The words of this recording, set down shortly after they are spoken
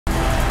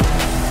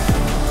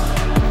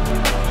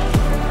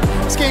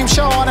post-game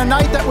show on a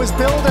night that was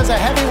billed as a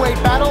heavyweight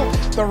battle.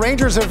 The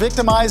Rangers are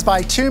victimized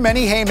by too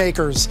many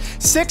haymakers.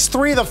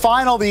 6-3 the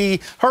final. The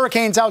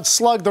Hurricanes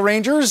outslugged the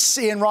Rangers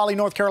in Raleigh,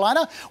 North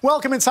Carolina.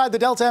 Welcome inside the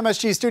Delta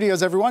MSG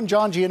studios, everyone.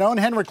 John Giannone,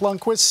 Henrik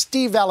Lundqvist,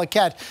 Steve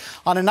Valiquette.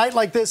 On a night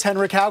like this,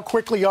 Henrik, how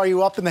quickly are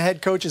you up in the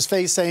head coach's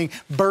face saying,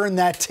 burn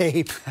that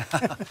tape?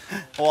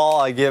 Well,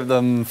 I give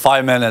them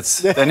 5 minutes.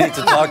 They need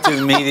to talk to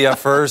the media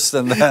first,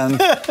 and then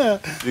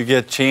you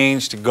get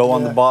changed to go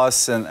on the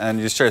bus, and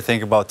you start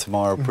thinking about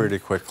tomorrow pretty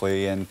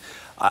quickly. And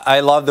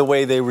I love the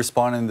way they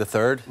responded in the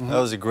third. That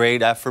was a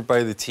great effort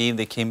by the team.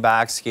 They came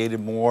back, skated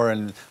more,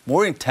 and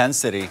more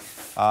intensity.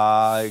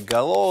 Got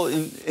a little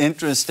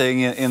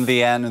interesting in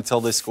the end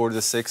until they scored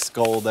the sixth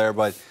goal there,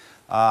 but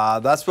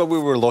that's what we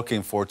were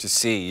looking for to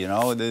see, you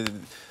know,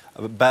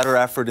 a better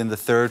effort in the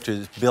third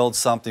to build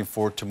something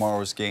for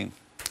tomorrow's game.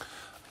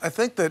 I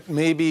think that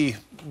maybe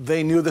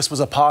they knew this was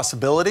a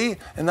possibility,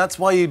 and that's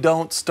why you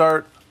don't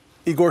start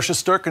Igor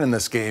Shesterkin in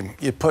this game.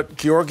 You put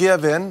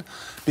Georgiev in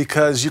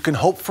because you can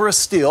hope for a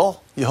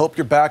steal. You hope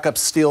your backup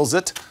steals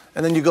it,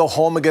 and then you go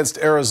home against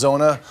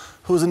Arizona,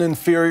 who's an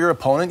inferior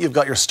opponent. You've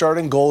got your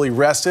starting goalie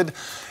rested.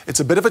 It's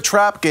a bit of a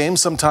trap game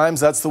sometimes.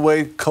 That's the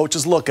way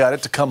coaches look at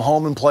it, to come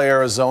home and play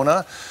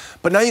Arizona.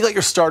 But now you got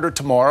your starter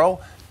tomorrow.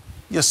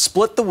 You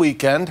split the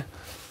weekend.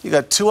 You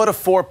got 2 out of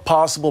 4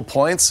 possible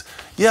points.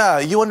 Yeah,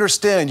 you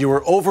understand you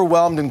were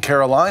overwhelmed in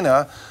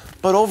Carolina,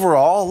 but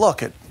overall,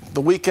 look,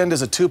 the weekend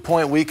is a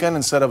 2-point weekend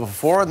instead of a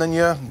 4, and then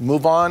you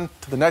move on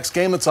to the next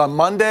game. It's on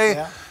Monday.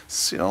 Yeah.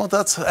 So, you know,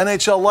 that's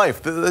NHL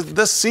life.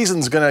 This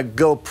season's going to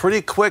go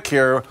pretty quick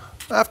here.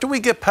 After we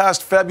get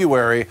past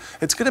February,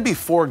 it's going to be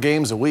 4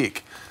 games a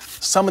week.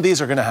 Some of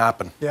these are going to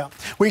happen. Yeah.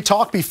 We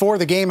talked before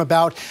the game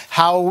about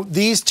how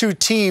these two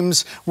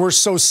teams were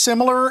so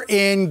similar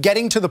in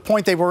getting to the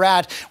point they were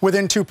at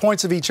within 2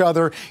 points of each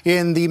other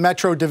in the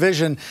Metro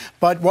Division.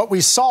 But what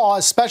we saw,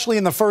 especially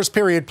in the first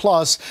period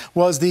plus,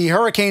 was the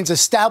Hurricanes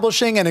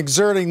establishing and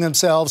exerting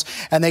themselves.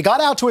 And they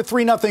got out to a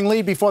 3-0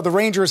 lead before the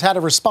Rangers had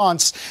a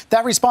response.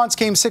 That response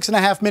came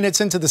 6.5 minutes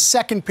into the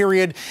second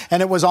period,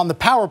 and it was on the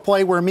power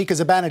play where Mika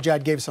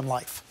Zibanejad gave some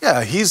life.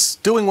 Yeah, he's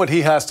doing what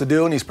he has to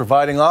do, and he's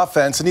providing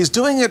offense, and he's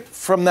doing it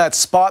from that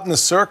spot in the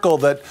circle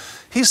that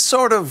he's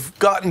sort of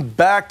gotten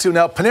back to.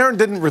 Now, Panarin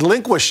didn't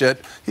relinquish it.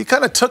 He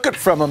kind of took it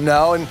from him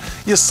now, and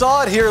you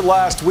saw it here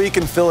last week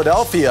in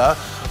Philadelphia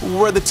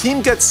where the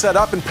team gets set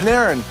up, and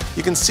Panarin,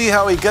 you can see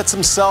how he gets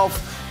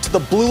himself to the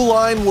blue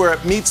line where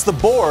it meets the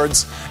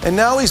boards, and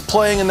now he's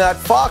playing in that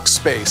Fox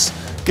space.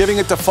 Giving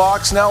it to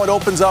Fox, now it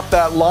opens up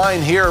that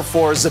line here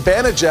for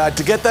Zibanejad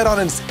to get that on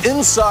his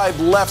inside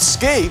left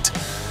skate.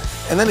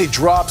 And then he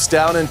drops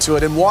down into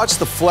it. And watch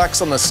the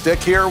flex on the stick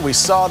here. We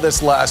saw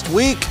this last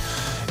week,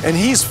 and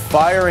he's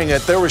firing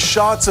it. There were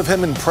shots of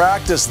him in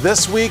practice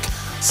this week,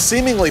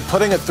 seemingly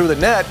putting it through the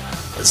net.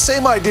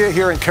 Same idea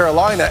here in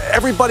Carolina.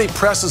 Everybody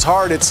presses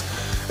hard.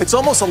 It's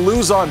almost a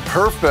lose on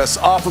purpose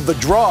off of the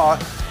draw.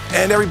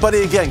 And everybody,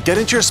 again, get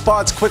into your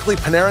spots quickly.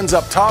 Panarin's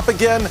up top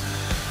again.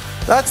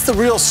 That's the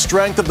real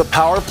strength of the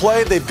power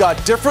play. They've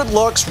got different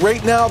looks.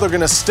 Right now, they're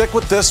going to stick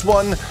with this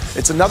one.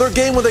 It's another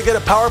game where they get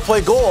a power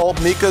play goal.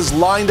 Mika's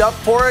lined up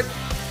for it.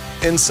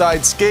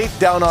 Inside skate,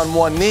 down on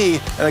one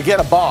knee, and again,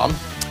 a bomb.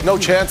 No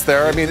chance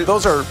there. I mean,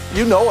 those are,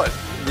 you know it.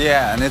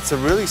 Yeah, and it's a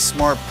really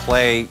smart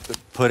play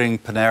putting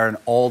Panarin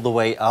all the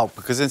way out,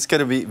 because it's going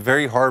to be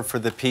very hard for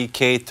the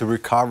PK to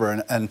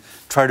recover and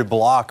try to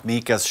block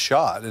Mika's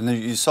shot. And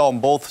you saw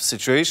in both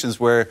situations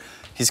where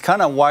he's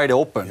kind of wide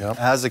open,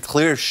 has a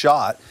clear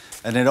shot.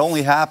 And it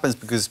only happens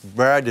because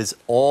Brad is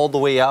all the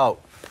way out,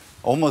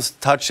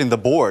 almost touching the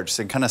boards,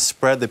 and kind of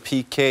spread the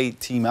PK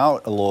team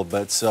out a little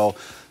bit. So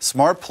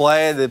smart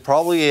play. They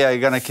probably are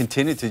going to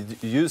continue to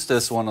use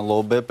this one a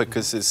little bit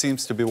because it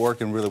seems to be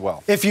working really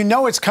well. If you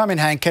know it's coming,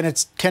 Hank, can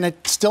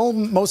it still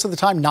most of the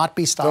time not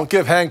be stopped? Don't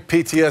give Hank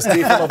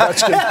PTSD from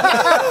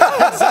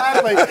Ovechkin.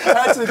 Exactly.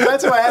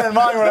 That's what I had in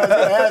mind when I was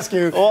going to ask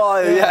you.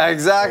 Well, yeah,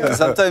 exactly.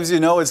 Sometimes you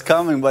know it's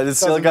coming, but it's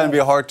still going to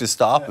be hard to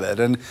stop it.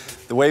 And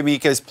the way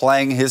Mika is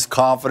playing, his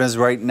confidence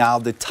right now,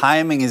 the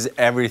timing is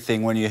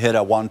everything when you hit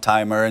a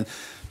one-timer. And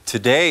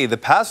today, the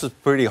pass was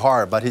pretty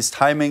hard, but his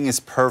timing is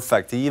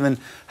perfect. He even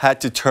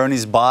had to turn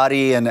his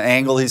body and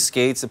angle his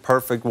skates a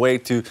perfect way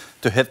to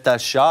hit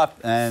that shot.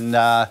 And,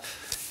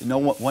 you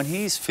know, when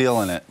he's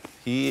feeling it,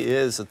 he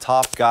is a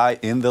top guy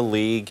in the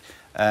league.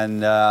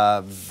 And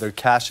they're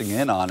cashing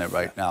in on it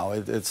right now.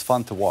 It's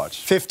fun to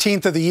watch.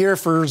 15th of the year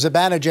for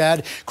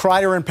Zibanejad.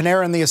 Kreider and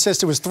Panarin, the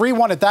assist. It was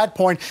 3-1 at that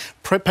point.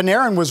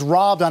 Panarin was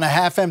robbed on a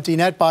half-empty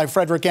net by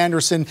Frederik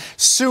Andersen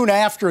soon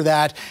after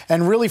that.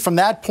 And really from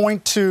that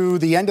point to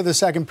the end of the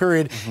second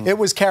period, it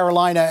was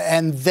Carolina.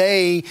 And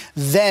they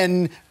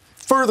then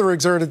further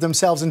exerted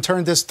themselves and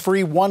turned this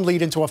 3-1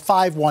 lead into a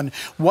 5-1.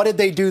 What did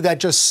they do that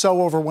just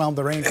so overwhelmed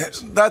the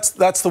Rangers?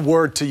 That's the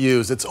word to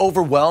use. It's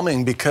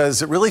overwhelming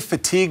because it really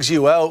fatigues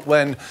you out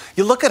when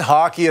you look at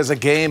hockey as a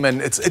game,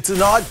 and it's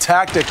an odd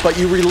tactic, but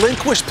you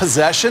relinquish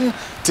possession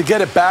to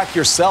get it back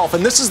yourself.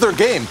 And this is their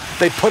game.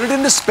 They put it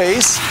into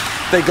space,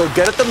 they go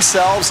get it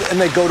themselves, and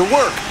they go to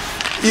work.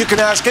 You can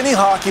ask any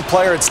hockey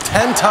player, it's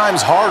 10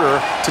 times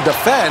harder to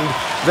defend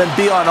than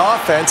be on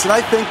offense, and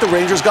I think the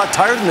Rangers got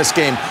tired in this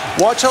game.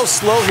 Watch how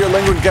slow here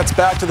Lindgren gets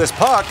back to this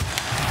puck.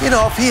 You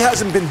know, if he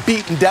hasn't been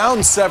beaten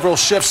down several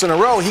shifts in a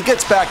row, he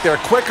gets back there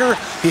quicker,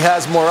 he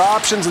has more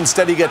options,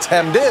 instead he gets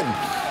hemmed in.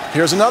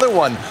 Here's another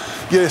one.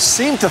 You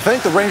seem to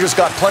think the Rangers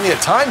got plenty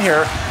of time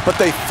here, but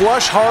they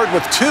flush hard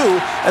with 2,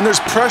 and there's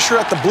pressure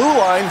at the blue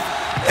line,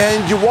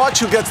 and you watch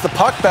who gets the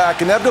puck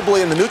back.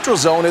 Inevitably in the neutral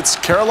zone, it's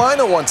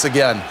Carolina once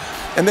again.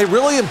 And they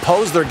really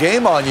impose their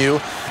game on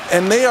you,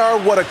 and they are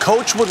what a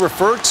coach would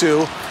refer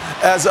to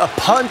as a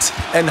punt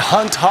and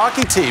hunt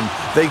hockey team.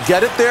 They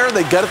get it there,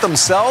 they get it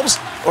themselves,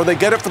 or they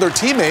get it for their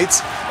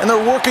teammates, and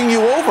they're working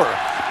you over.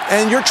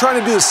 And you're trying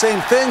to do the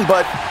same thing,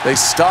 but they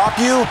stop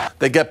you,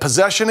 they get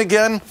possession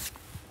again.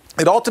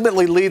 It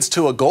ultimately leads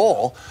to a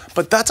goal,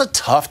 but that's a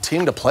tough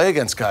team to play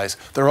against, guys.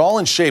 They're all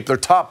in shape. Their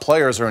top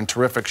players are in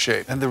terrific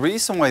shape. And the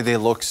reason why they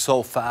look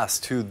so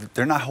fast, too,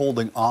 they're not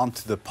holding on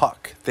to the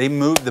puck. They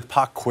move the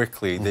puck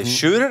quickly. They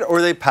shoot it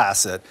or they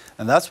pass it,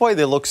 and that's why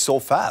they look so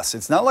fast.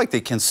 It's not like they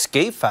can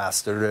skate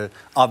faster than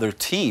other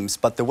teams,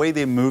 but the way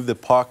they move the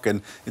puck,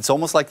 and it's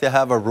almost like they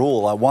have a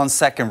rule, a 1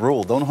 second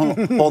rule. Don't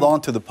hold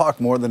on to the puck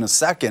more than a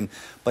second,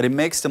 but it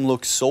makes them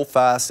look so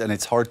fast, and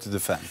it's hard to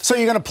defend. So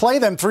you're going to play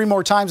them 3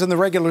 more times in the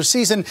regular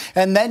season,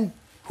 and then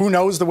who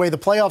knows the way the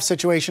playoff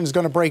situation is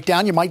going to break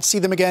down. You might see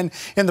them again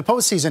in the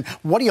postseason.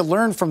 What do you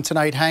learn from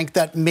tonight, Hank,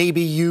 that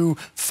maybe you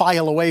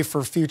file away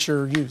for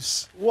future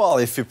use? Well,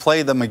 if you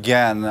play them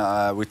again,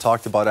 we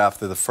talked about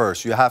after the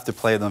first, you have to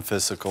play them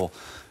physical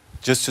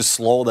just to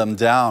slow them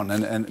down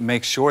and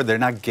make sure they're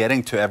not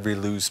getting to every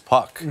loose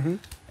puck.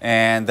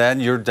 And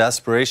then your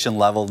desperation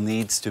level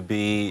needs to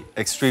be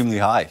extremely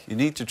high. You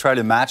need to try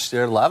to match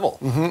their level.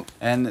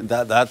 And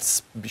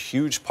that's a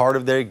huge part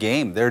of their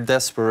game, their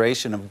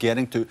desperation of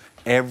getting to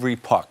every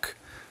puck.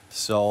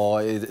 So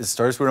it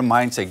starts with a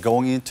mindset.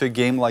 Going into a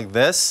game like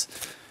this,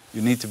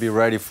 you need to be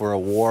ready for a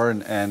war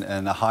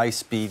and a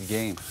high-speed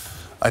game.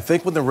 I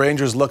think when the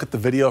Rangers look at the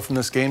video from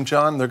this game,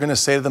 John, they're going to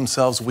say to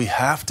themselves, we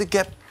have to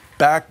get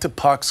back to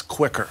pucks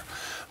quicker.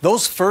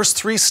 Those first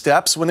 3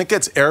 steps, when it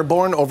gets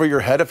airborne over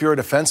your head, if you're a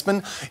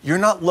defenseman, you're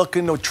not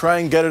looking to try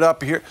and get it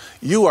up here.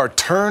 You are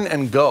turn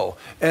and go.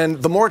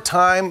 And the more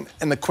time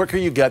and the quicker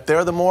you get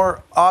there, the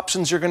more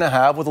options you're going to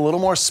have with a little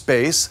more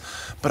space.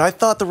 But I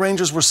thought the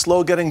Rangers were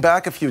slow getting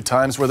back a few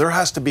times, where there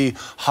has to be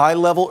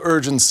high-level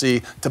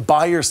urgency to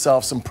buy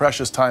yourself some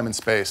precious time and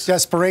space.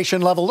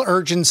 Desperation level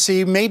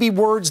urgency, maybe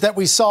words that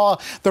we saw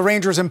the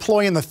Rangers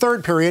employ in the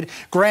third period.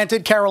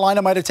 Granted,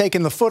 Carolina might have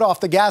taken the foot off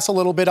the gas a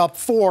little bit up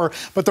 4,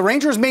 but the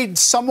Rangers made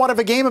somewhat of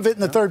a game of it in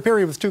the third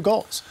period with 2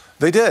 goals.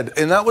 They did,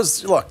 and that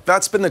was, look,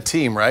 that's been the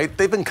team, right?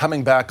 They've been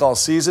coming back all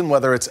season,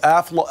 whether it's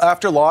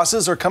after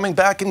losses or coming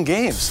back in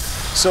games.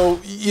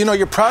 So, you know,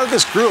 you're proud of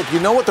this group. You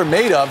know what they're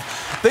made of.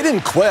 They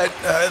didn't quit.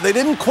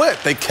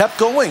 They kept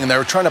going, and they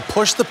were trying to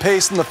push the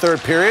pace in the third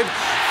period.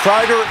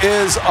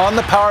 Kreider is on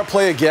the power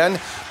play again.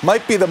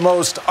 Might be the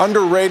most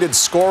underrated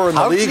scorer in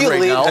the league right now. How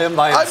can you leave him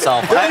by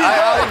himself?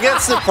 I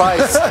get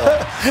surprised.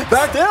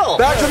 Back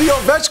to the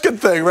Ovechkin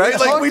thing, right?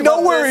 Like, we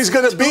know where he's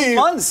going to be. 2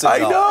 months ago. I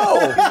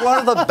know. He's one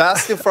of the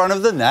best in front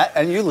of the net,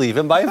 and you leave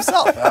him by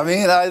himself. I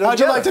mean, I don't get it. How'd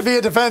you like to be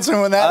a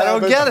defenseman when that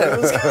happened? I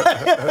don't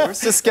get it. Where's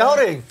the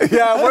scouting?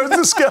 Yeah, where's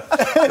the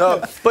scouting?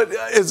 No, but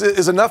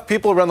is enough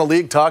people around the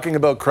league talking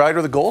about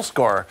Kreider, the goal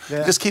scorer?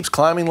 Yeah. He just keeps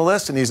climbing the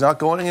list, and he's not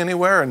going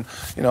anywhere. And,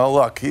 you know,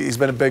 look, he's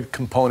been a big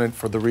component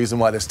for the reason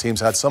why this team's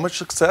had so much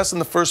success in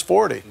the first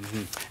 40.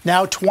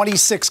 Now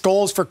 26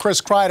 goals for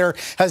Chris Kreider,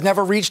 has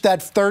never reached that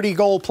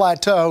 30-goal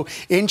plateau,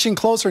 inching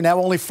closer, now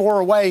only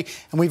 4 away,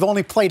 and we've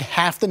only played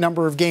half the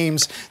number of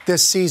games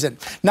this season.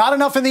 Not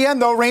enough in the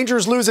end, though.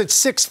 Rangers lose at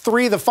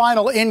 6-3, the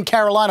final in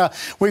Carolina.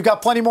 We've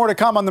got plenty more to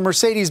come on the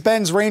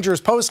Mercedes-Benz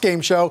Rangers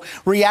postgame show.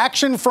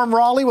 Reaction from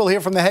Raleigh. We'll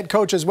hear from the head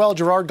coach as well,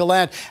 Gerard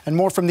Gallant, and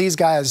more from these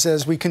guys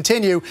as we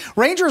continue.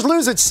 Rangers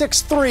lose at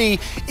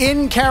 6-3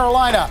 in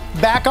Carolina.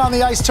 Back on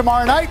the ice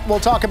tomorrow night. We'll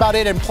talk about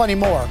it and plenty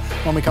more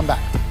when we come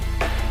back.